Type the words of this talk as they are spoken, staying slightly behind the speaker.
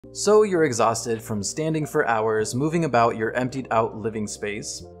So you're exhausted from standing for hours, moving about your emptied out living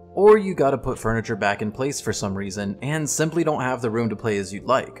space, or you gotta put furniture back in place for some reason and simply don't have the room to play as you'd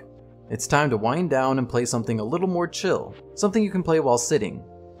like. It's time to wind down and play something a little more chill, something you can play while sitting.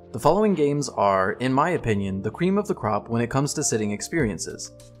 The following games are, in my opinion, the cream of the crop when it comes to sitting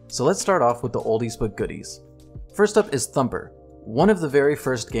experiences. So let's start off with the oldies but goodies. First up is Thumper, one of the very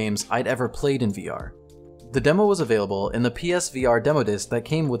first games I'd ever played in VR. The demo was available in the PSVR demo disc that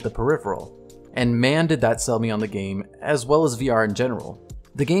came with the peripheral, and man did that sell me on the game, as well as VR in general.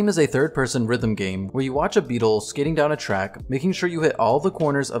 The game is a third-person rhythm game where you watch a beetle skating down a track, making sure you hit all the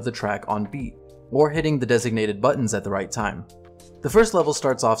corners of the track on beat, or hitting the designated buttons at the right time. The first level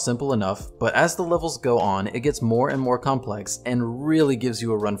starts off simple enough, but as the levels go on, it gets more and more complex and really gives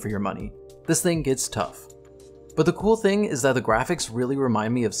you a run for your money. This thing gets tough. But the cool thing is that the graphics really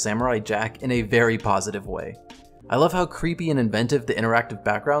remind me of Samurai Jack in a very positive way. I love how creepy and inventive the interactive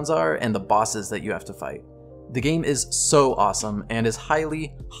backgrounds are and the bosses that you have to fight. The game is so awesome and is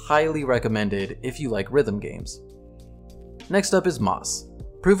highly recommended if you like rhythm games. Next up is Moss.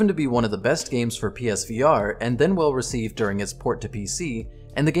 Proven to be one of the best games for PSVR and then well received during its port to PC,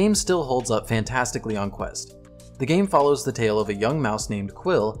 and the game still holds up fantastically on Quest. The game follows the tale of a young mouse named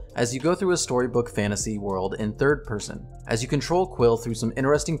Quill as you go through a storybook fantasy world in third person, as you control Quill through some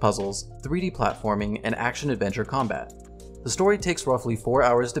interesting puzzles, 3D platforming, and action-adventure combat. The story takes roughly 4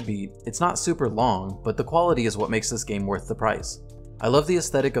 hours to beat. It's not super long, but the quality is what makes this game worth the price. I love the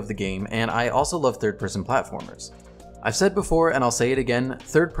aesthetic of the game, and I also love third-person platformers. I've said before, and I'll say it again,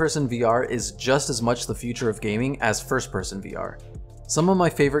 third-person VR is just as much the future of gaming as first-person VR. Some of my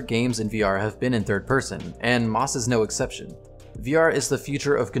favorite games in VR have been in third person, and Moss is no exception. VR is the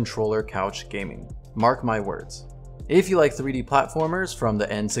future of controller couch gaming. Mark my words. If you like 3D platformers from the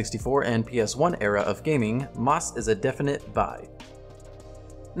N64 and PS1 era of gaming, Moss is a definite buy.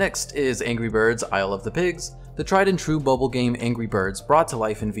 Next is Angry Birds Isle of the Pigs, the tried and true mobile game Angry Birds brought to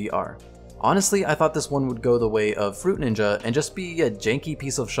life in VR. Honestly, I thought this one would go the way of Fruit Ninja and just be a janky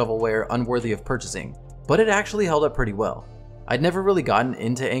piece of shovelware unworthy of purchasing, but it actually held up pretty well. I'd never really gotten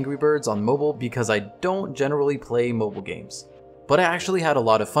into Angry Birds on mobile because I don't generally play mobile games, but I actually had a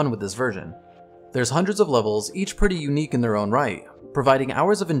lot of fun with this version. There's hundreds of levels, each pretty unique in their own right, providing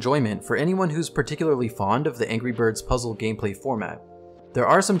hours of enjoyment for anyone who's particularly fond of the Angry Birds puzzle gameplay format. There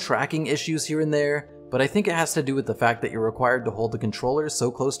are some tracking issues here and there, but I think it has to do with the fact that you're required to hold the controller so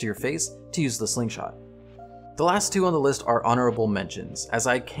close to your face to use the slingshot. The last two on the list are honorable mentions, as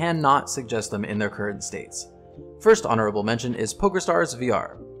I cannot suggest them in their current states. First honorable mention is Pokerstars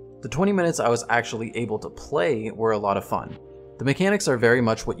VR. The 20 minutes I was actually able to play were a lot of fun. The mechanics are very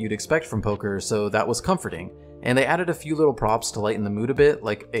much what you'd expect from poker, so that was comforting, and they added a few little props to lighten the mood a bit,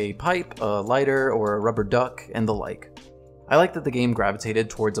 like a pipe, a lighter, or a rubber duck, and the like. I like that the game gravitated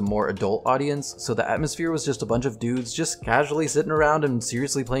towards a more adult audience, so the atmosphere was just a bunch of dudes just casually sitting around and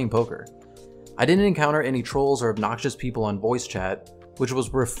seriously playing poker. I didn't encounter any trolls or obnoxious people on voice chat, which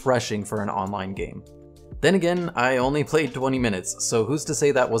was refreshing for an online game. Then again, I only played 20 minutes, so who's to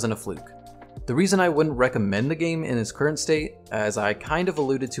say that wasn't a fluke? The reason I wouldn't recommend the game in its current state, as I kind of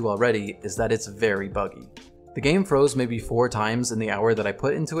alluded to already, is that it's very buggy. The game froze maybe 4 times in the hour that I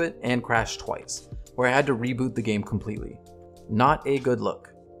put into it and crashed twice, where I had to reboot the game completely. Not a good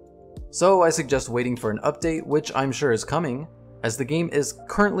look. So I suggest waiting for an update, which I'm sure is coming, as the game is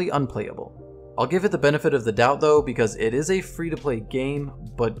currently unplayable. I'll give it the benefit of the doubt though, because it is a free-to-play game,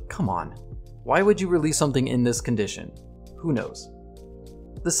 but come on. Why would you release something in this condition? Who knows?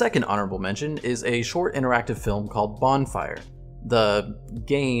 The second honorable mention is a short interactive film called Bonfire. The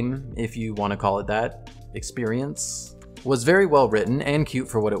game, if you want to call it that, experience, was very well written and cute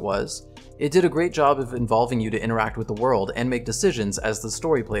for what it was. It did a great job of involving you to interact with the world and make decisions as the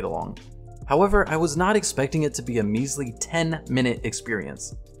story played along. However, I was not expecting it to be a measly 10-minute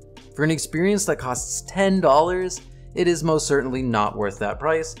experience. For an experience that costs $10, it is most certainly not worth that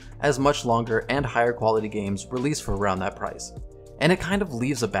price, as much longer and higher quality games release for around that price. And it kind of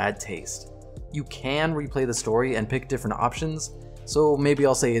leaves a bad taste. You can replay the story and pick different options, so maybe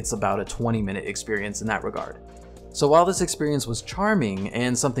I'll say it's about a 20-minute experience in that regard. So while this experience was charming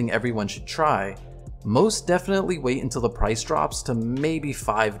and something everyone should try, most definitely wait until the price drops to maybe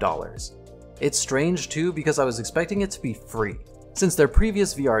 $5. It's strange too because I was expecting it to be free, since their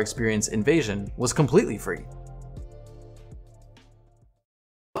previous VR experience, Invasion, was completely free.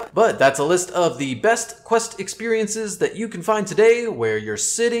 But that's a list of the best Quest experiences that you can find today where you're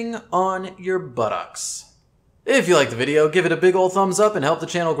sitting on your buttocks. If you liked the video, give it a big ol' thumbs up and help the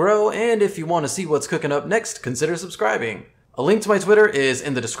channel grow, and if you want to see what's cooking up next, consider subscribing. A link to my Twitter is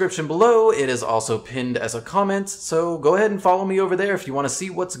in the description below. It is also pinned as a comment, so go ahead and follow me over there if you want to see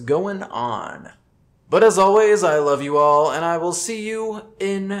what's going on. But as always, I love you all, and I will see you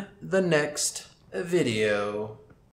in the next video.